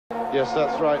Yes,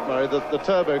 that's right, Murray. The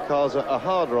turbo cars are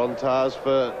harder on tyres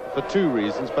for two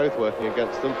reasons, both working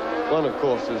against them. One, of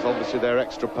course, is obviously their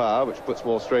extra power, which puts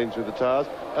more strain through the tyres,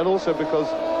 and also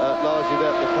because largely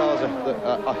the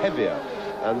cars are heavier,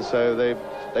 and so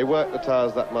they work the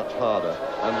tyres that much harder.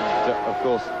 And, of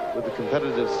course, with the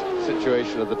competitive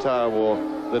situation of the tyre war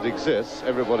that exists,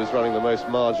 everybody's running the most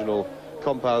marginal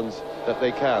compounds that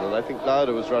they can, and I think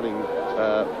Lauda was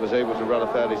able to run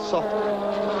a fairly soft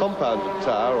compounded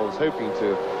tyre, or was hoping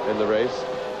to in the race,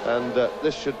 and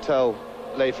this should tell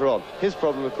later on. His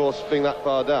problem, of course, being that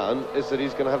far down, is that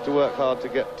he's going to have to work hard to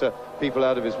get people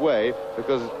out of his way,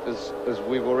 because as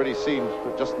we've already seen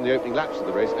just in the opening laps of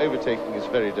the race, overtaking is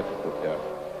very difficult here.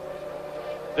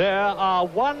 There are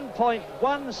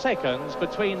 1.1 seconds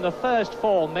between the first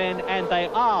four men, and they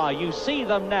are, you see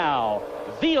them now,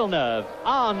 Villeneuve,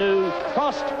 Arnoux,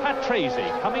 Prost,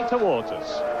 Patrese coming towards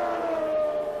us.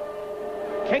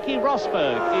 Keke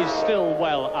Rosberg is still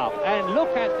well up, and look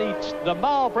at the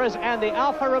Marlboros and the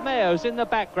Alfa Romeos in the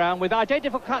background with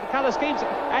identical colour schemes,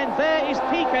 and there is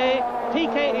Piquet.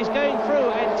 Piquet is going through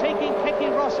and taking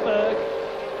Keke Rosberg.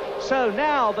 So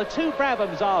now the two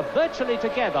Brabhams are virtually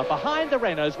together. Behind the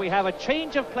Renaults, we have a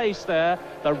change of place there.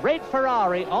 The red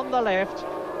Ferrari on the left,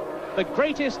 the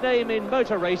greatest name in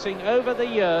motor racing over the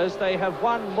years. They have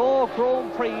won more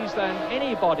Grand Prix than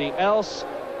anybody else.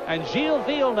 And Gilles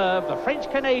Villeneuve, the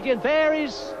French-Canadian, there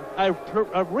is a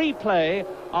replay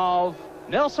of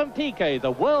Nelson Piquet,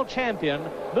 the world champion,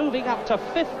 moving up to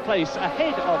 5th place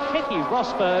ahead of Keke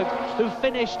Rosberg, who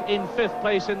finished in 5th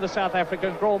place in the South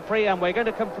African Grand Prix. And we're going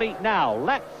to complete now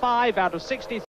lap 5 out of 63.